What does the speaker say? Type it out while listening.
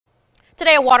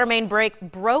Today, a water main break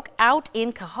broke out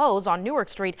in Cohoes on Newark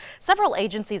Street. Several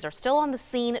agencies are still on the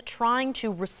scene trying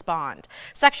to respond.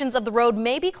 Sections of the road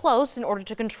may be closed in order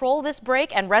to control this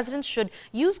break, and residents should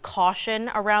use caution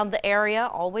around the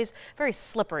area. Always very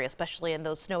slippery, especially in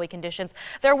those snowy conditions.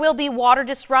 There will be water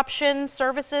disruption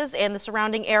services in the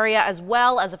surrounding area as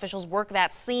well as officials work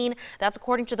that scene. That's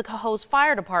according to the Cohoes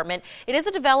Fire Department. It is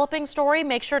a developing story.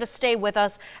 Make sure to stay with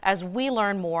us as we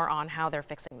learn more on how they're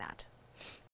fixing that.